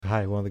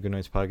Hi, one of the Good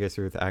Noise podcasts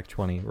here with Act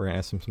 20. We're going to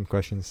ask him some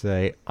questions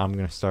today. I'm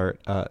going to start.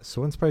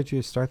 So what inspired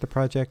you to start the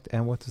project,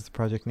 and what does the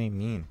project name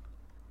mean?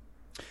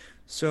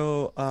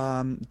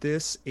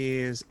 This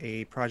is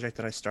a project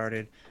that I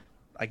started.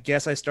 I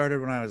guess I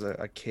started when I was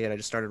a kid. I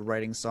just started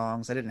writing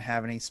songs. I didn't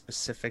have any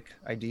specific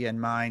idea in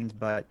mind,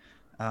 but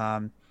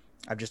um,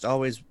 I've just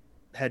always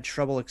had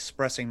trouble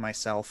expressing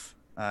myself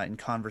in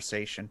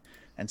conversation.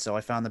 And so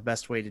I found the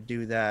best way to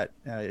do that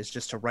is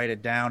just to write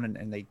it down,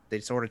 and they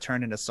sort of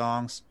turned into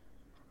songs.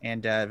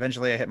 And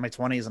eventually I hit my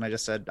 20s, and I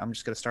just said, I'm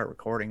just going to start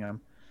recording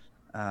them.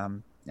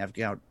 I've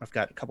got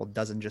a couple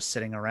dozen just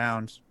sitting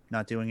around,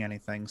 not doing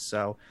anything.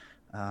 So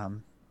I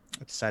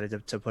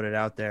decided to put it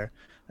out there.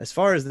 As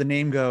far as the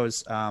name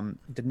goes, the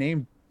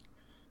name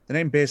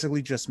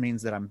basically just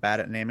means that I'm bad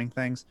at naming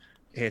things.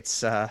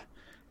 It's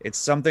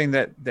something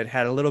that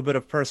had a little bit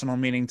of personal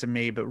meaning to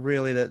me, but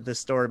really the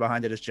story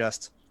behind it is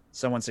just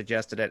someone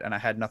suggested it, and I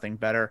had nothing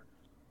better,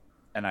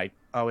 and I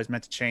always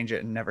meant to change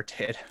it and never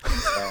did.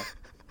 So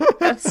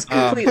That's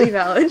um, completely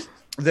valid.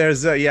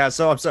 there's yeah.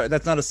 So I'm sorry,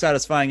 that's not a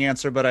satisfying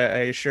answer, but I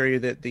assure you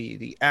that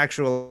the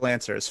actual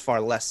answer is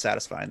far less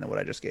satisfying than what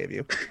I just gave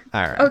you.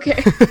 All right.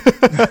 Okay.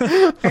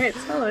 All right,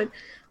 solid.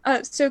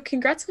 So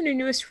congrats on your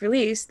newest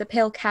release, The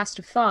Pale Cast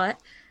of Thought.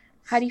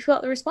 How do you feel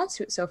about the response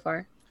to it so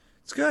far?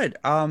 It's good.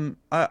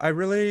 I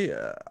really,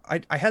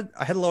 I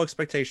had low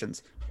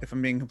expectations, if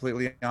I'm being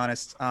completely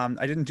honest.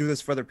 I didn't do this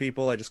for other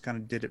people. I just kind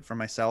of did it for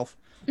myself.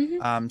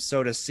 Hmm.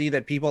 So to see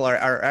that people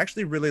are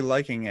actually really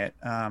liking it,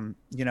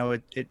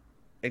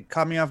 it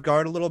caught me off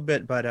guard a little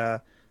bit, but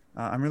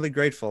I'm really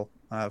grateful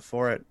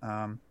for it.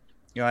 I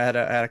had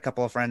a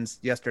couple of friends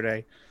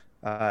yesterday,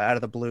 out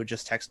of the blue,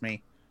 just text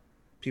me,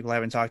 people I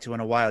haven't talked to in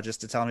a while,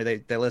 just to tell me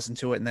they listened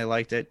to it and they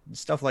liked it.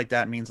 Stuff like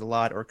that means a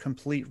lot. Or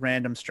complete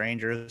random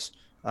strangers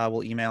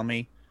will email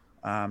me.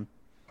 Um,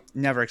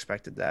 Never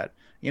expected that.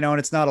 And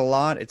it's not a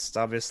lot. It's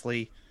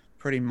obviously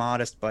pretty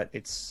modest, but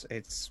it's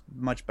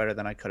much better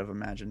than I could have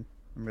imagined.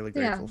 I'm really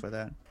Yeah, grateful for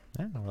that.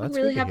 Yeah, well, I'm that's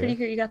really good to happy to hear.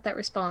 hear you got that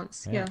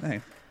response. Yeah. Yeah,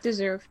 Hey.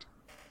 deserved.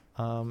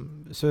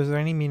 So is there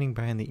any meaning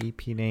behind the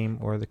EP name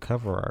or the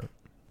cover art?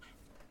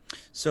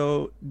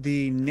 So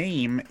the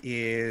name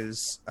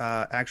is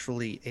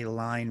actually a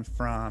line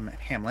from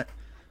Hamlet.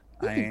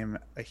 I Hmm. am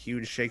a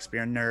huge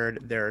Shakespeare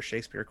nerd. There are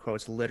Shakespeare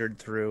quotes littered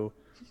through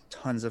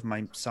tons of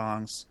my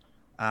songs.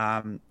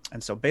 And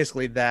so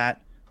basically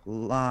that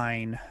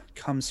line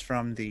comes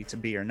from the to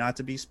be or not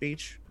to be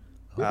speech,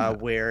 Oh,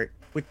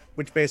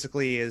 which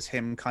basically is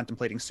him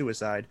contemplating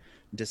suicide,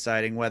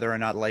 deciding whether or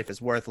not life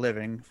is worth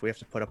living if we have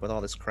to put up with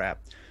all this crap.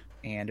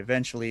 And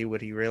eventually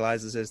what he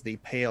realizes is the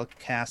pale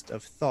cast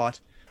of thought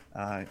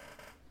uh,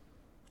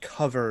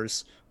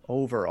 covers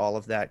over all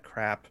of that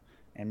crap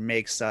and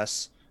makes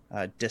us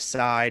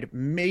decide,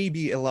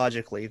 maybe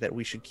illogically, that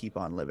we should keep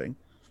on living.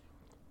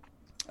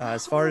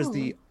 As far as Oh.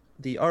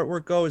 the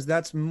artwork goes,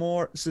 that's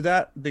more so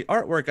that the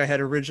artwork I had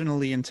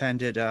originally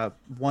intended,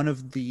 one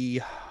of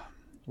the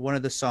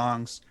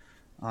songs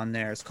on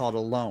there is called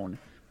Alone.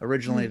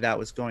 Originally, Mhm. that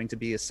was going to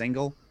be a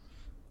single,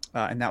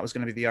 and that was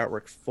going to be the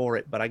artwork for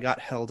it. But I got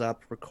held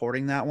up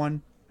recording that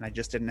one, and I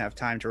just didn't have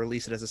time to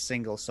release it as a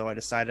single. So I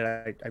decided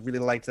I really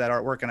liked that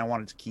artwork and I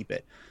wanted to keep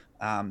it.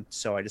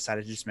 So I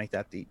decided to just make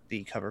that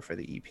the cover for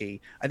the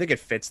EP. I think it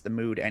fits the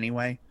mood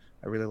anyway.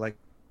 I really like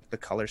the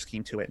color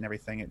scheme to it and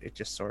everything. It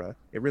just sort of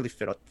it really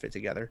fit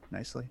together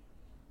nicely.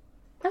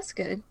 That's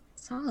good.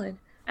 Solid.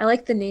 I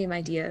like the name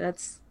idea.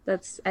 That's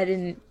I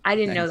didn't know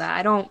Thanks. that.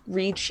 I don't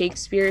read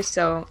Shakespeare,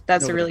 so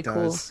that's a Nobody really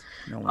cool. does.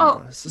 No one Oh,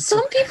 does.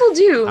 some people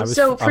do.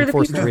 So for I'm the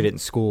forced to people, read it in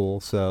school,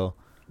 so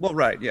Well,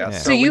 right, yeah. yeah.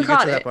 so So when you you get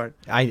got to that it. part,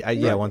 Yeah,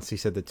 Yeah. once he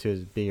said the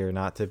to be or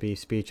not to be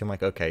speech, I'm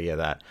like, okay, yeah,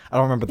 that. I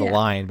don't remember the Yeah.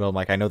 line, but I'm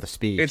like, I know the it's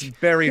speech.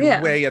 buried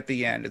Yeah. way at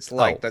the end. It's Oh,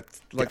 like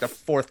yeah. the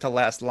fourth to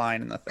last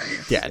line in the thing.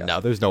 Yeah, Yeah,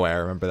 no, there's no way I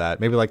remember that.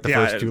 Maybe like the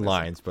yeah, first two it's,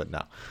 lines, but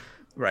no.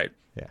 right.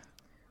 Yeah.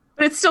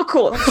 But it's still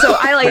cool. So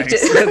I liked it.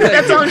 Thanks. Thank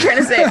That's all I'm you. trying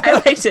to say. I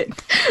liked it.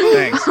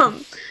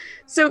 Thanks.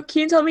 So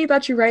can you tell me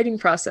about your writing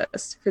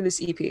process for this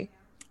EP?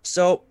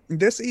 So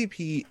this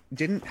EP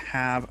didn't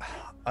have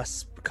a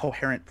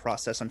coherent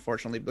process,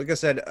 unfortunately. Like I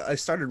said, I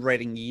started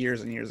writing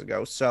years and years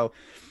ago. So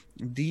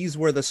these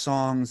were the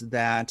songs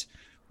that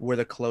were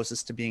the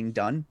closest to being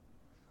done.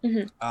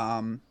 Hmm.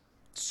 Um,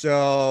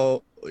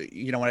 so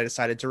when I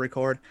decided to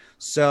record,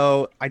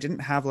 so I didn't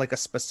have like a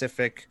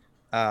specific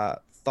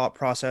thought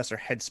process or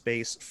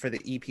headspace for the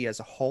EP as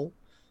a whole.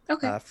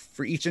 Okay.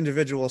 For each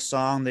individual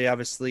song,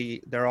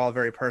 they're all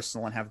very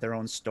personal and have their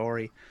own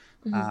story.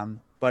 Hmm.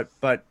 But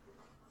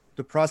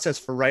the process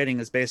for writing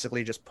is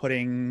basically just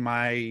putting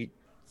my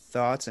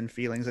thoughts and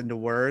feelings into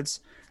words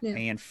Yeah.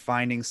 and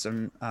finding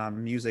some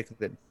music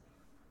that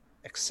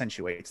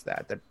accentuates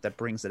that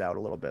brings it out a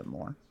little bit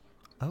more.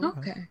 Oh,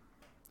 okay. Okay.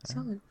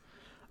 Solid.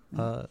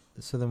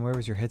 So then where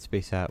was your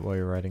headspace at while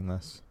you're writing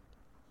this?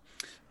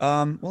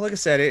 Well, like I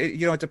said,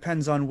 it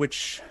depends on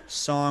which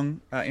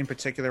song in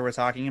particular we're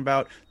talking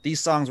about. These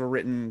songs were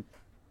written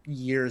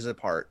years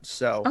apart,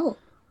 so Oh.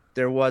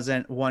 there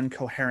wasn't one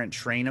coherent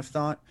train of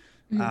thought.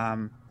 Mhm.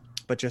 Um,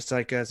 but just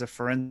like as a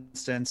for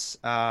instance,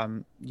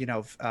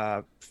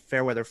 Fairweather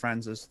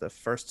Friends is the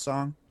first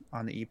song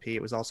on the EP.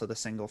 It was also the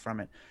single from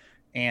it,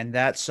 and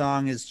that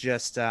song is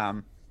just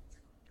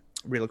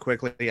really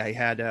quickly. I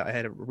had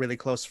a really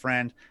close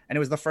friend, and it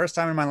was the first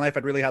time in my life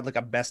I'd really had like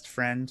a best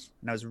friend,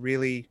 and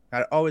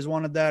I always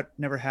wanted that,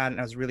 never had it, and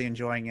I was really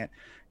enjoying it.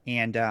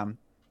 And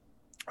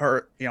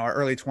our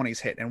early 20s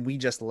hit, and we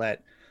just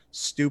let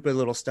stupid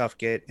little stuff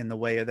get in the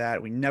way of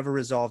that. We never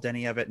resolved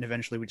any of it, and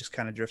eventually we just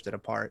kind of drifted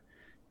apart.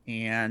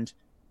 And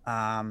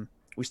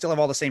we still have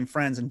all the same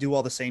friends and do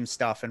all the same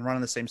stuff and run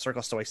in the same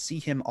circle, so I see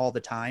him all the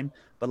time.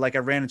 But like I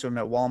ran into him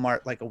at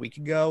Walmart like a week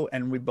ago,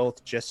 and we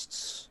both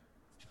just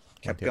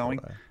kept going.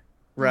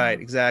 Right,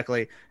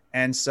 exactly.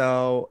 And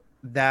so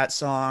that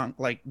song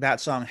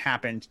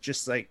happened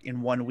just like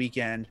in one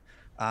weekend.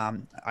 I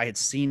had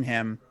seen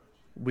him.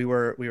 We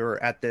were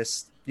at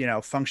this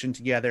function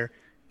together,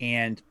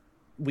 and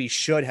we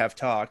should have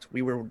talked.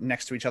 We were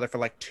next to each other for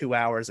like 2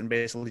 hours and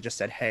basically just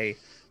said hey,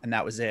 and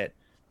that was it.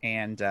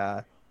 And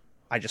I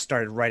just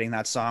started writing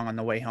that song on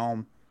the way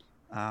home,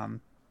 and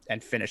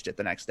finished it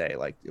the next day.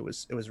 Like it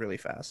was really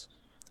fast.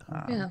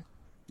 Yeah.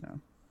 No.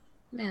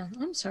 Man,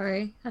 I'm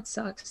sorry. That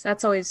sucks.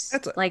 That's always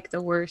like the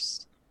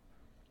worst.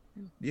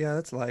 Yeah,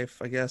 that's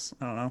life, I guess.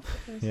 I don't know.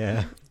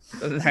 Yeah.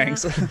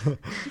 Thanks.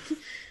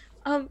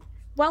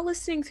 While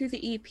listening through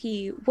the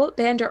EP, what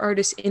band or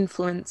artist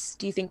influence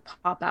do you think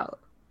pop out?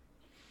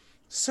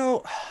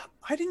 So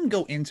I didn't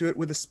go into it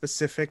with a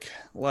specific,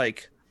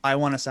 like, I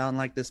want to sound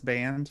like this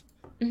band.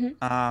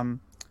 Mm-hmm.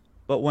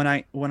 But when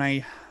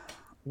I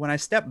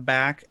step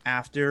back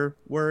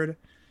afterward,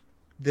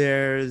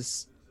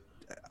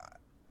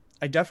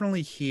 I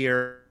definitely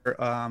hear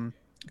a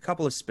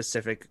couple of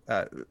specific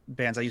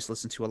bands I used to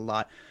listen to a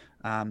lot.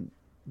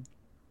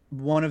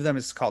 One of them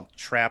is called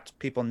Trapt.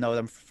 People know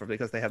them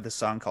because they have this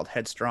song called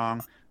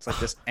Headstrong. It's like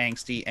this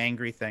angsty,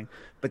 angry thing.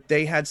 But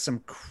they had some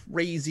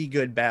crazy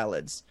good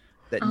ballads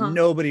that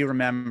nobody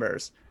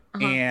remembers.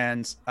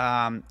 And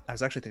I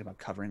was actually thinking about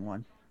covering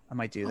one. I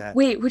might do that.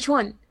 Wait, which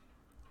one?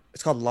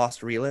 It's called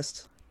Lost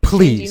Realist.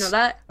 Please. Do you know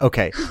that?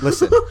 Okay,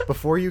 listen.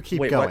 Before you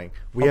keep going,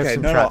 we have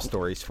some trap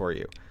stories for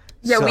you.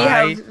 Yeah, So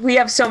we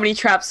have so many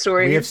trap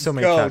stories. We have so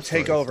many trap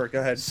take stories. over. Go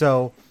ahead.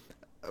 So,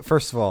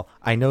 first of all,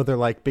 I know they're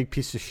like big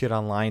piece of shit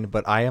online,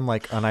 but I am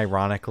like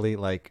unironically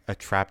like a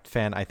Trapt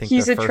fan. I think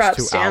He's their a first Trapt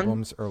two stan.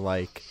 albums are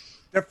like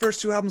Their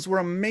first two albums were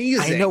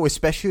amazing. I know,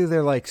 especially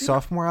their like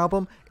sophomore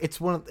album. It's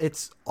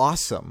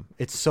awesome.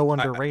 It's so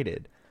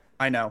underrated.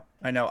 I know.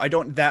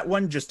 That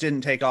one just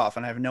didn't take off,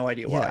 and I have no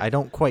idea why. Yeah, I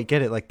don't quite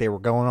get it. Like they were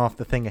going off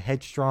the thing of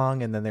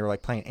Headstrong, and then they were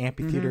like playing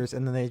amphitheaters,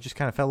 and then they just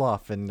kind of fell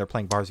off, and they're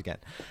playing bars again.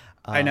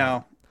 I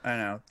know.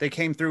 They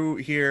came through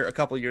here a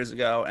couple years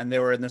ago, and they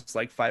were in this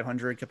like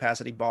 500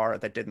 capacity bar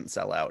that didn't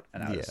sell out,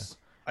 and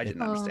I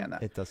didn't understand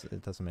that. It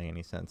doesn't make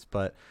any sense.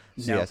 But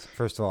so No. yes,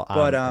 first of all,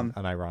 I'm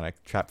an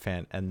ironic Trap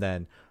fan, and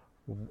then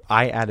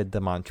I added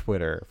them on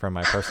Twitter from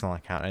my personal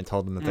account and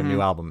told them that their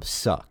new album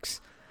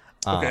sucks.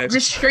 Okay.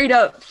 Just straight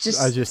up,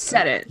 I just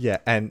said it. Yeah,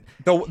 and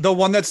The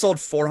one that sold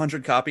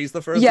 400 copies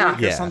the first Yeah.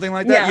 week or Yeah. something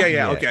like that? Yeah.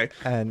 Yeah, okay.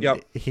 And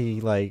Yep.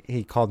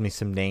 he called me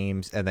some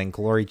names, and then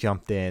Glory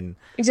jumped in,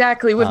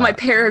 Exactly, with my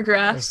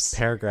paragraphs.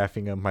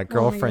 paragraphing them. My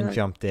girlfriend God.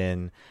 jumped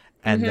in,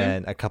 and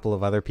then a couple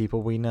of other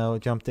people we know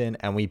jumped in,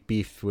 and we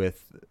beefed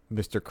with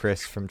Mr.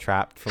 Chris from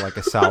Trapt for like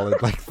a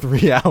solid like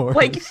 3 hours.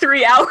 Like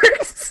 3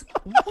 hours.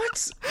 What?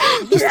 Just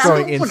What's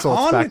throwing going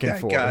insults on back with and that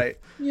forth. guy?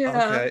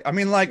 Yeah. Okay. I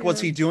mean, like, was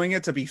he doing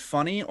it to be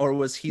funny, or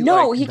was he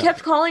No, like... he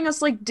kept calling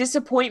us like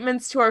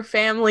disappointments to our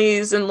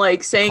families and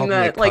like saying Called me a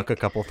that like cuck a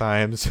couple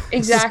times.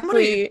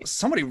 exactly.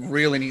 Somebody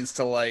really needs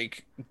to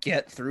like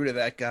get through to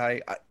that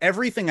guy.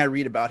 Everything I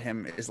read about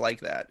him is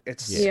like that.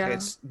 It's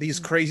these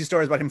crazy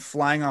stories about him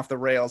flying off the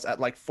rails at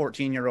like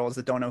 14-year-olds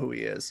that don't know who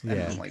he is. And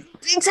Yeah. I'm like,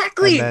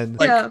 Exactly. And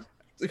then-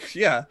 yeah.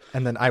 yeah.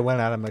 And then I went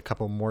at him a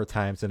couple more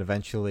times, and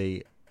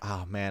eventually,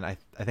 oh man, I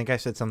think I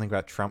said something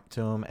about Trump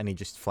to him, and he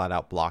just flat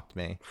out blocked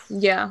me.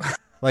 Yeah.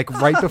 Like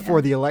right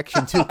before the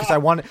election too, because I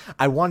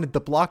wanted the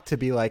block to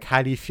be like,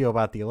 how do you feel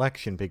about the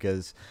election?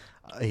 Because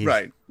he's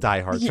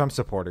diehard Trump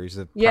supporter. He's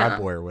a Proud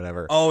Boy or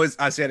whatever. Oh, I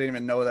see. I didn't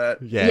even know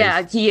that.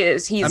 Yeah, he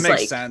is. He's That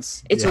makes like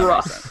sense. it's Yeah.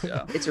 rough. Makes sense,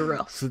 yeah. It's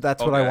rough. So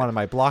that's what I Okay. wanted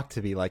my block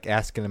to be like,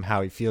 asking him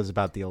how he feels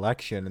about the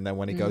election, and then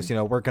when he goes,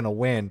 we're gonna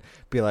win,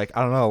 be like,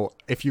 I don't know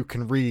if you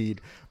can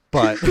read,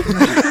 but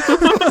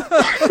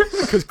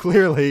because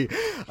clearly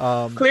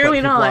but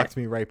he not. blocked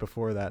me right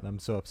before that, and I'm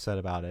so upset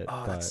about it.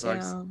 Oh, but that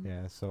sucks.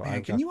 yeah, so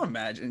Man, can you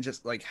imagine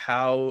just like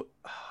how?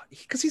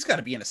 Because he's got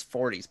to be in his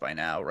 40s by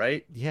now,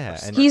 right? Yeah,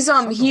 and He's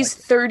Something he's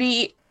like-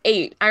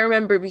 38. I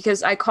remember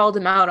because I called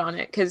him out on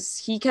it because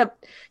he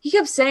kept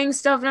saying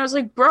stuff and I was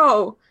like,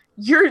 bro,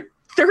 you're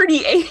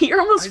 38.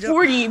 You're almost I don't-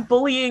 40,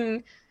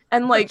 bullying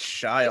and like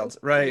child,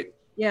 right?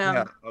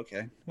 yeah.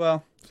 Okay.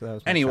 Well, so that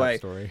was my Anyway. Trap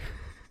story.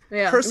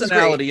 Yeah, it was great.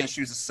 personality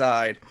issues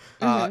aside,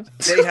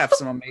 they have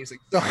some amazing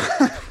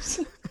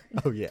songs.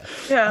 Oh yeah,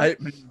 Yeah.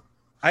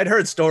 I'd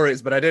heard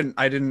stories, but I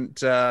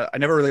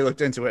never really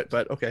looked into it.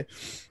 But okay.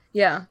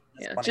 Yeah.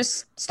 Yeah,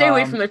 just stay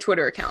away from their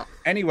Twitter account.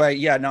 Anyway,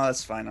 yeah, no,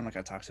 that's fine. I'm not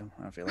gonna talk to him.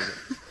 I don't feel like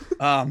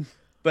it.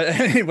 But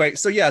anyway,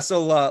 so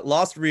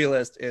Lost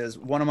Realist is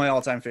one of my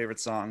all-time favorite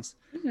songs.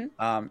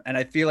 And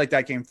I feel like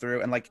that came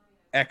through, and like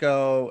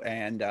Echo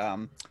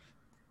and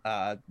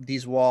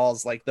These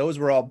Walls, like those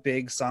were all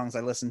big songs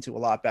I listened to a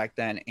lot back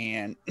then,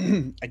 and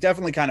I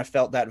definitely kind of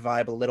felt that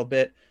vibe a little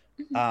bit.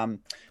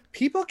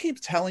 People keep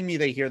telling me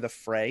they hear the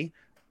Fray.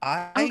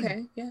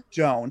 I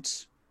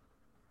don't,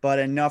 but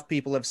enough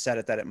people have said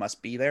it that it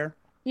must be there.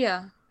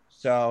 Yeah.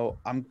 So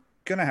I'm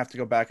gonna have to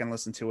go back and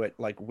listen to it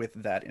like with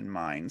that in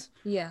mind.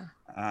 Yeah.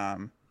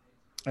 And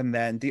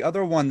then the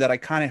other one that I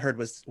kind of heard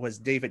was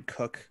David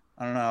Cook.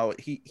 I don't know.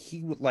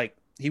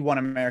 He won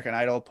American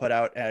Idol, put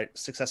out a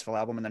successful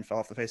album, and then fell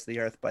off the face of the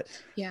earth. But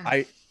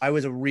yeah, I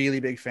was a really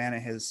big fan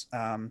of his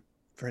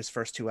for his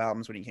first two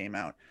albums when he came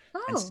out.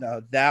 Oh. And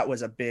so that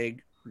was a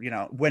big,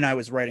 when I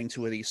was writing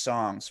two of these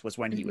songs was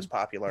when he was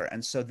popular.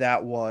 And so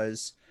that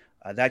was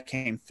that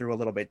came through a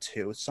little bit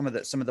too. Some of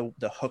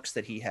the hooks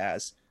that he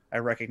has, I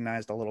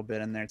recognized a little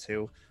bit in there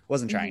too.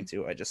 Wasn't trying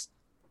to. I just,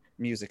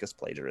 music is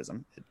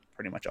plagiarism. It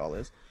pretty much all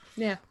is.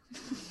 Yeah.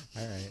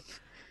 All right.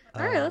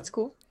 All right, that's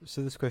cool.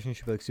 So this question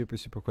should be like super,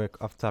 super quick.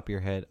 Off the top of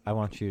your head, I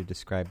want you to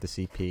describe the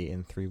CP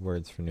in 3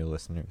 words for new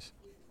listeners.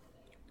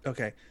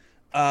 Okay.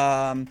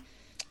 Crap.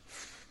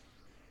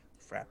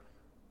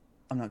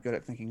 I'm not good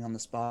at thinking on the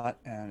spot,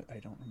 and I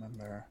don't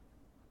remember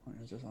when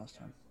was this last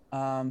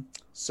time.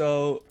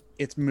 So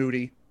it's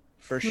moody,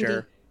 for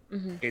sure.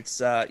 It's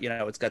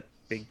it's got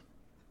big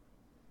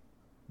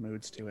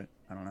moods to it.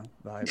 I don't know.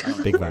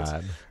 Vibe. Big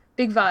vibe.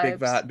 Big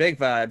vibes. Big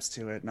vibes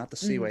to it. Not the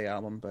Seaway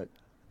album, but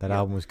that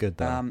album was good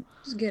though. It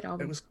was a good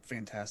album. It was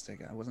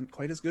fantastic. I wasn't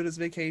quite as good as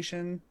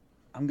Vacation,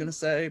 I'm gonna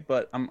say,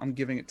 but I'm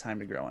giving it time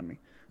to grow on me.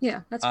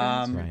 Yeah, that's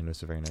right. Ryan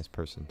was a very nice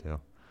person too.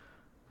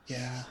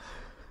 Yeah.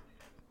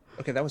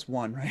 Okay, that was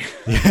one, right?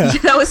 Yeah.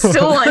 That was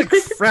still one. Like,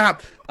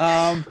 crap.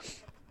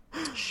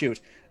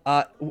 Shoot.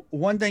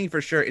 One thing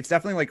for sure, it's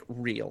definitely like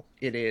real.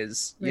 It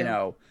is,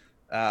 it's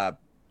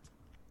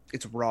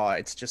raw.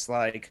 It's just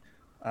like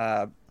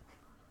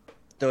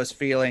those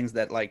feelings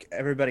that like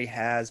everybody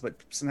has, but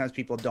sometimes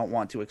people don't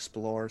want to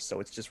explore.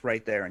 So it's just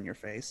right there in your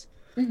face.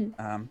 Can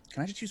I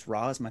just use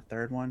raw as my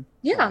third one?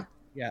 Yeah.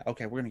 Yeah.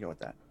 Okay, we're gonna go with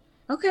that.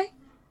 Okay,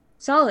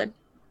 solid.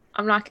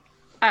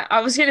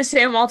 I was gonna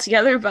say them all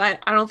together, but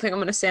I don't think I'm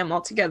gonna say them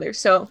all together.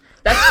 So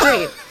that's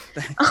great.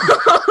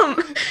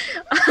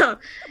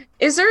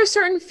 Is there a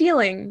certain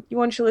feeling you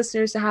want your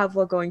listeners to have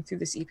while going through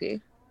this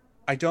EP?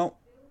 I don't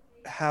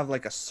have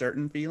like a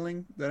certain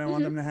feeling that I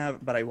want them to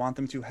have, but I want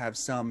them to have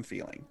some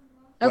feeling,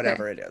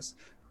 whatever it is.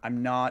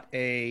 I'm not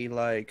a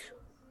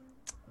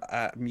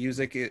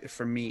music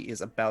for me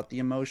is about the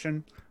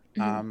emotion.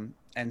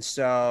 And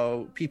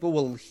so people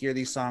will hear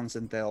these songs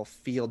and they'll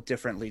feel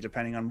differently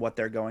depending on what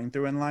they're going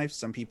through in life.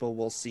 Some people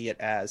will see it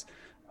as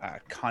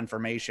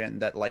confirmation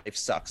that life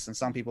sucks, and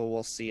some people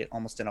will see it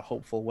almost in a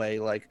hopeful way,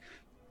 like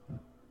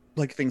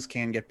things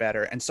can get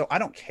better. And so I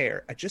don't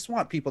care. I just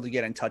want people to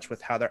get in touch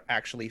with how they're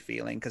actually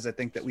feeling, because I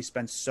think that we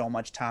spend so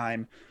much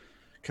time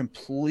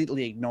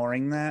completely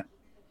ignoring that.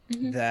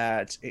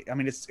 It's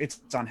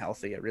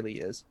unhealthy. It really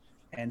is.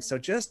 And so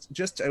just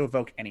to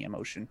evoke any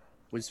emotion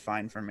was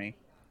fine for me.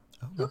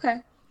 Okay.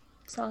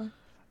 Solid.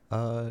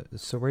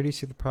 So where do you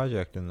see the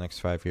project in the next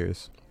 5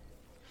 years?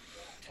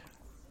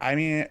 I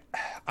mean,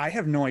 I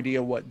have no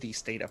idea what the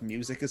state of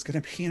music is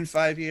going to be in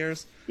 5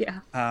 years.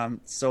 Yeah.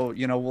 So,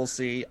 we'll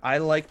see. I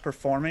like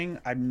performing.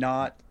 I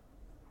don't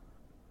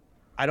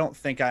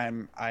think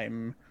I'm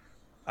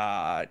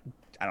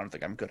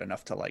good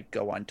enough to like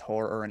go on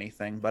tour or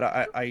anything,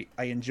 but I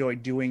enjoy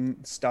doing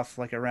stuff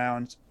like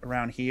around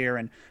here,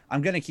 and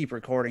I'm going to keep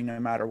recording no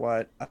matter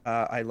what.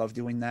 I love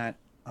doing that.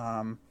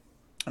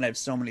 And I have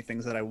so many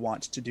things that I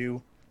want to do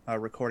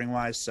recording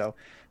wise. So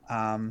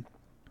I'm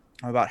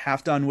about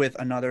half done with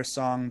another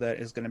song that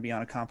is going to be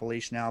on a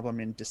compilation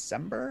album in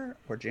December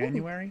or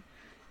January.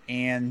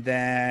 And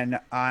then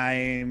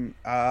I've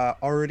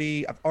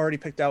already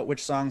picked out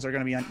which songs are going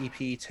to be on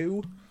EP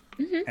 2.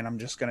 And I'm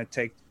just going to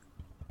take,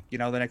 the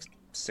next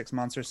 6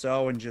 months or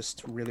so and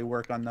just really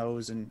work on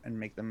those and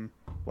make them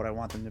what I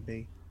want them to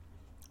be.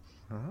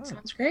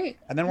 Sounds great.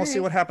 And then we'll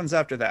see what happens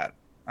after that.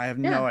 I have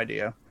no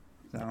idea.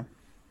 So.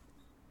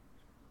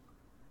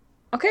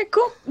 Okay,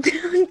 cool.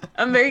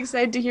 I'm very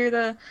excited to hear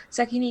the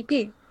second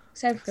EP.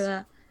 Excited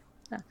for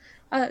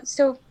that.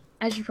 So,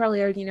 as you probably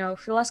already know,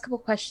 for the last couple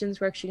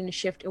questions, we're actually going to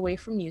shift away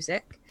from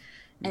music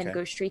and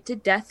go straight to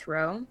death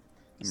row.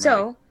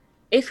 So,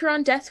 if you're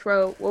on death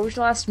row, what would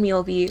your last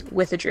meal be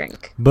with a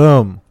drink?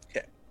 Boom.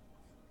 Okay.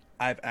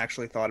 I've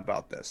actually thought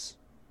about this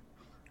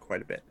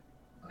quite a bit.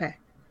 Okay.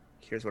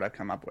 Here's what I've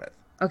come up with.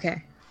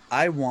 Okay.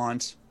 I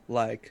want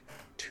like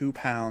 2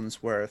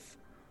 pounds worth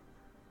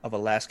of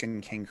Alaskan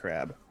king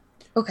crab.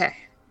 Okay.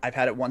 I've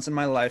had it once in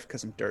my life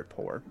because I'm dirt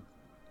poor,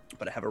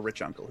 but I have a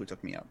rich uncle who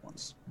took me out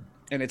once,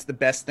 and it's the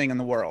best thing in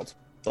the world,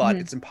 but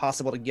it's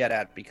impossible to get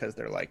at because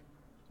they're like,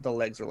 the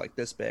legs are like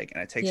this big,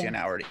 and it takes you an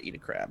hour to eat a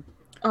crab.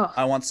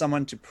 I want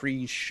someone to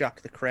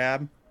pre-shuck the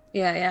crab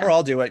Yeah, yeah. Or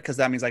I'll do it because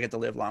that means I get to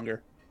live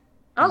longer.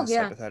 Oh, in this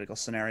yeah. hypothetical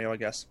scenario, I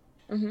guess.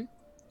 Mm-hmm.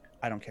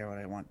 I don't care what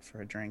I want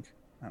for a drink.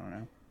 I don't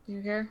know.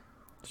 You care?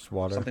 Just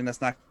water. Something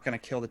that's not going to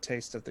kill the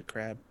taste of the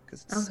crab.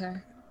 Cause it's, Okay.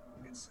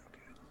 It's so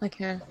good. Like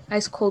a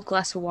ice cold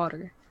glass of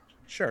water.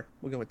 Sure,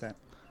 we'll go with that.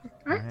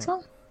 All right,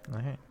 so.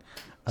 All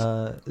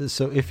right.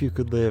 So if you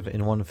could live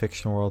in one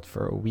fictional world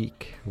for a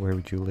week, where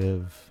would you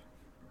live?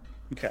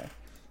 Okay.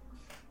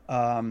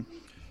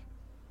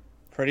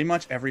 Pretty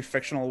much every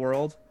fictional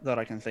world that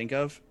I can think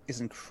of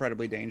is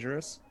incredibly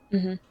dangerous.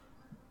 Mm-hmm.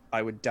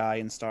 I would die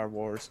in Star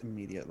Wars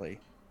immediately.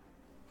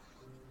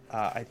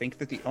 I think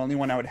that the only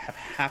one I would have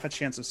half a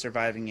chance of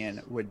surviving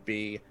in would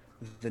be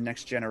the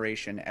Next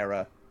Generation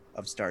era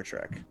of Star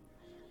Trek.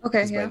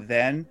 Okay, yeah. By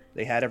then,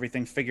 they had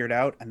everything figured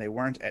out, and they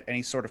weren't at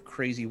any sort of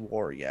crazy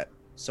war yet.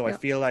 So I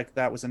feel like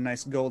that was a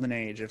nice golden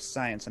age of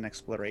science and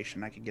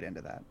exploration. I could get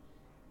into that.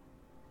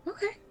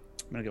 Okay.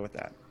 I'm going to go with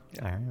that.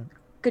 Yeah. All right.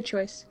 Good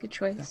choice. Good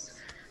choice.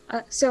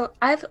 So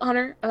I have the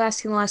honor of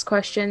asking the last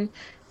question.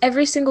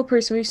 Every single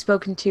person we've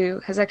spoken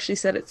to has actually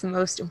said it's the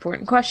most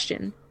important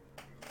question.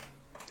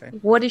 Okay.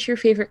 What is your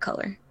favorite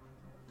color?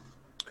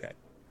 Okay.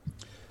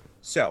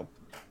 So,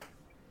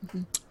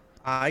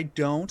 I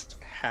don't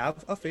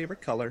have a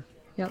favorite color.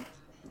 Yep.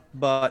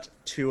 But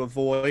to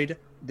avoid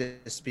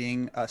this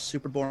being a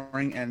super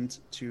boring end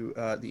to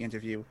the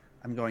interview,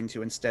 I'm going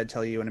to instead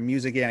tell you an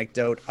amusing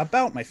anecdote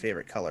about my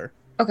favorite color.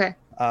 Okay.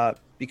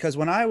 Because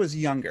when I was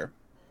younger,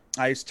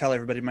 I used to tell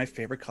everybody my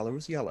favorite color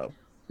was yellow.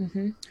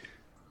 Mm-hmm.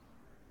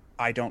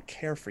 I don't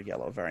care for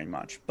yellow very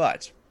much,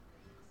 but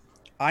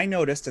I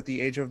noticed at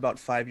the age of about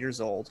 5 years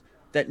old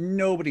that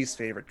nobody's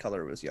favorite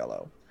color was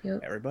yellow.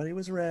 Yep. Everybody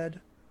was red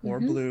or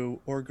blue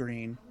or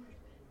green,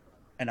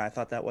 and I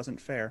thought that wasn't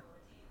fair.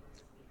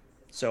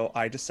 So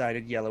I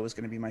decided yellow was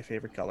going to be my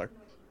favorite color.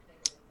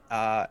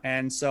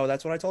 And so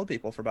that's what I told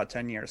people for about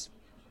 10 years.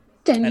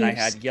 10 years. And I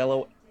had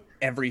yellow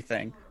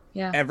everything.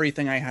 Yeah.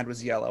 Everything I had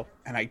was yellow,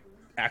 and I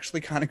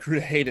actually kind of grew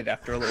to hate it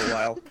after a little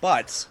while.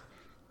 But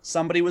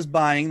somebody was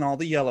buying all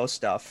the yellow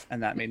stuff,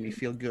 and that made me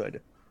feel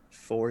good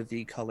for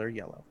the color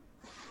yellow.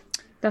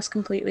 That's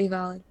completely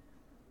valid.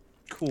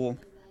 Cool.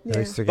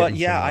 Yeah. But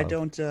yeah, I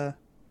don't.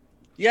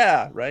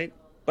 Yeah, right.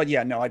 But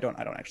yeah, no, I don't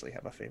actually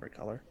have a favorite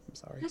color. I'm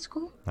sorry. That's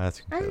cool.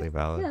 That's completely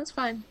valid. Yeah, that's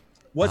fine.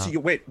 What's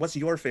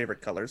your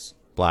favorite colors?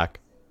 Black.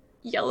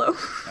 Yellow.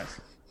 Nice.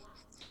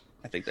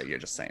 I think that you're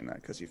just saying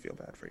that because you feel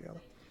bad for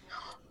yellow.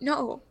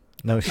 No.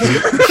 No,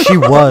 she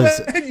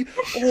was.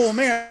 Oh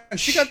man,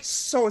 she got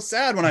so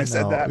sad when I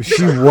said that.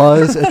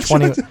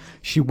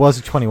 She was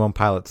a 21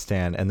 Pilot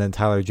stan, and then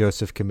Tyler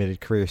Joseph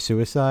committed career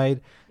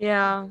suicide.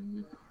 Yeah.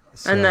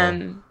 So, and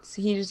then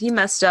he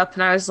messed up,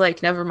 and I was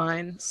like, never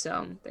mind.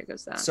 So there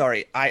goes that.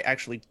 Sorry, I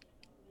actually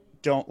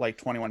don't like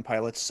 21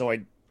 Pilots, so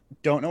I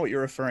don't know what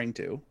you're referring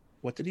to.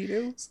 What did he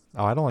do?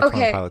 Oh, I don't like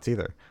 21 Pilots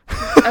either.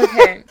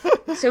 Okay.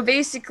 So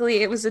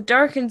basically, it was a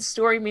dark and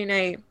stormy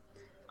night.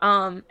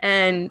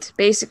 And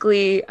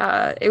basically,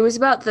 it was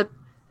about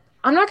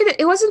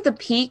it wasn't the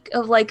peak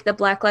of like the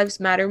Black Lives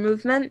Matter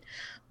movement,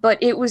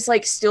 but it was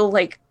like still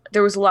like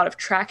there was a lot of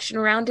traction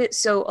around it.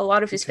 So a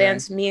lot of his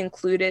fans, me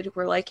included,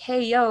 were like,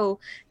 hey, yo,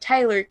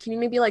 Tyler, can you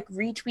maybe like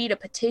retweet a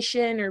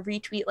petition or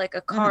retweet like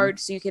a card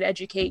so you could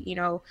educate,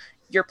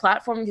 your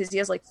platform? Because he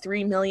has like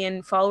 3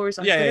 million followers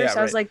on Twitter. So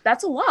I was like,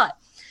 that's a lot.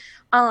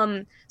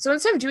 So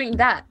instead of doing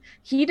that,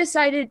 he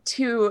decided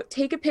to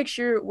take a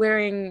picture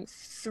wearing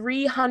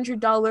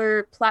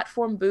 $300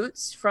 platform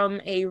boots from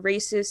a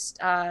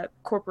racist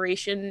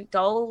corporation,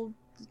 Doll's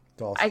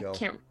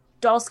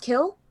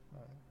Kill.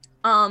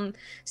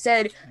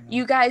 Said,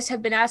 you guys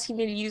have been asking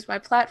me to use my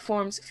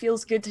platforms.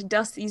 Feels good to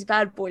dust these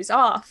bad boys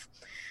off.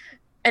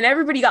 And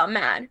everybody got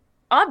mad,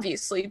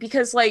 obviously,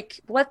 because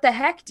like, what the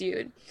heck,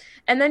 dude?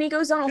 And then he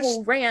goes on a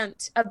whole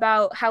rant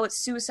about how it's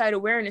Suicide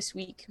Awareness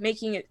Week,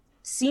 making it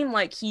seem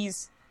like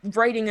he's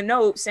writing a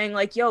note saying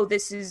like, yo,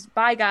 this is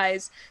bye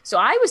guys. So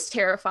I was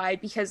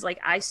terrified because like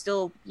I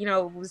still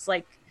was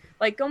like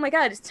oh my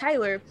god, it's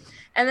Tyler.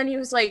 And then he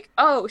was like,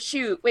 oh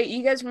shoot, wait,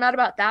 you guys were mad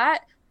about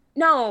that?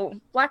 No,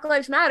 Black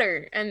Lives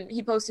Matter. And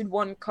he posted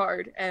one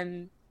card,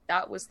 and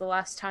that was the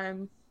last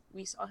time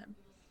we saw him.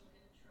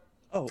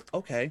 Oh,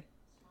 okay.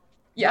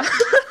 Yeah.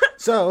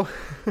 So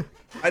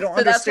I don't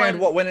understand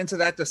what went into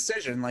that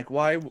decision. Like,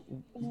 why?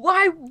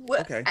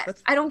 Okay,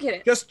 I don't get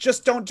it.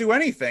 Just don't do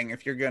anything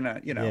if you're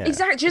gonna, Yeah.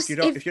 Exactly. Just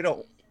if you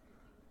don't.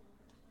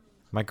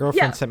 My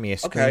girlfriend sent me a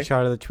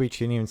screenshot of the tweet.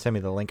 She didn't even send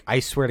me the link. I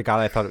swear to God,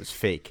 I thought it was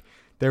fake.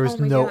 There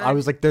was I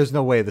was like, there's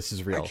no way this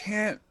is real. I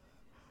can't.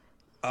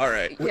 All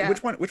right. Yeah.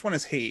 Which one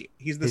is he?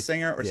 He's the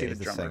singer, or is he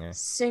the drummer?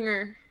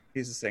 Singer.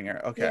 He's the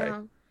singer. Okay.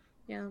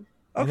 Yeah.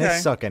 Okay. They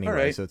suck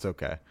anyway, so it's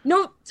okay.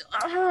 No,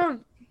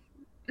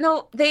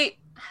 they.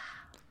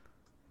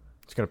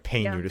 It's gonna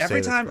pain you to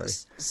every say time.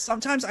 This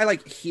Sometimes I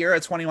like hear a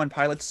 21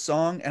 Pilots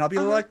song, and I'll be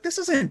like, "This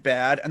isn't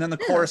bad," and then the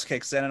chorus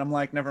kicks in, and I'm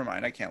like, "Never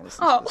mind, I can't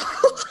listen." Oh.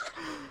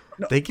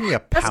 No, they give me a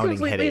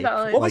pounding headache.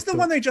 Valid. What was the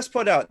one they just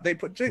put out? They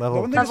put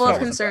Level of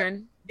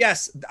Concern.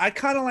 Yes, I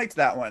kind of liked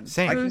that one.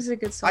 Same. It was a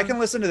good song. I can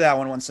listen to that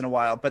one once in a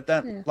while, but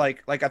then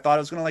like I thought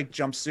it was gonna like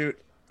Jumpsuit,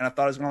 and I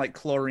thought it was gonna like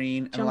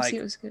Chlorine, and like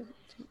Jumpsuit was good.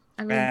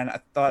 I mean, and I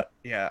thought,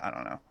 I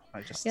don't know.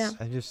 that's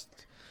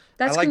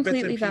I like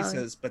completely bits and valid.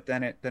 pieces, but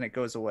then it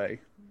goes away.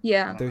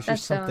 Yeah, There's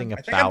that's just something I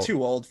think about I'm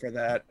too old for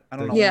that. I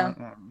don't know. Yeah.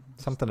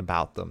 something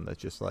about them that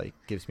just like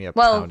gives me a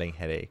Well, pounding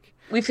headache.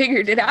 We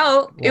figured it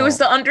out. It was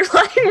the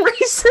underlying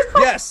racism.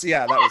 Yes,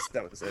 yeah,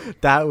 that was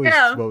it. That was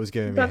what was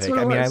giving me a headache.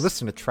 I mean, I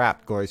listened to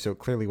Trapped Glory, so it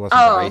clearly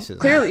wasn't the racism.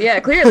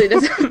 Clearly it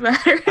doesn't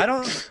matter. I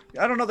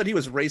don't know that he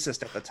was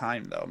racist at the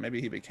time though. Maybe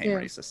he became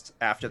racist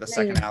after the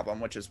second album,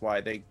 which is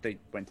why they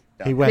went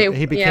down.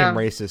 He became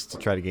racist to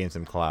try to gain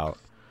some clout.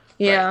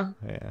 Yeah.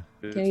 Yeah.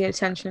 Can get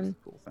attention.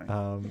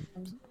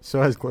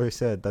 So as Glory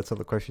said, that's all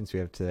the questions we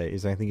have today.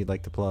 Is there anything you'd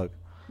like to plug?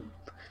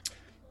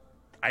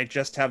 I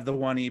just have the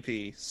one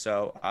EP,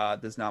 so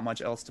there's not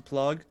much else to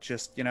plug.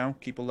 Just,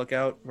 keep a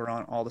lookout. We're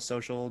on all the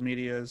social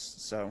medias,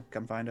 so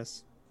come find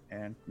us.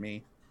 And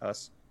me,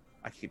 us.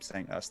 I keep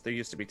saying us. There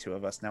used to be two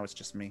of us. Now it's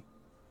just me.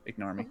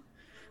 Ignore me.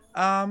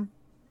 And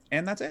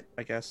that's it,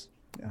 I guess.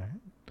 Yeah.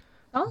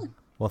 Oh.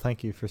 Well,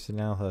 thank you for sitting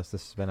down with us.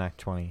 This has been Act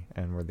 20,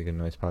 and we're the Good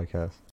Noise Podcast.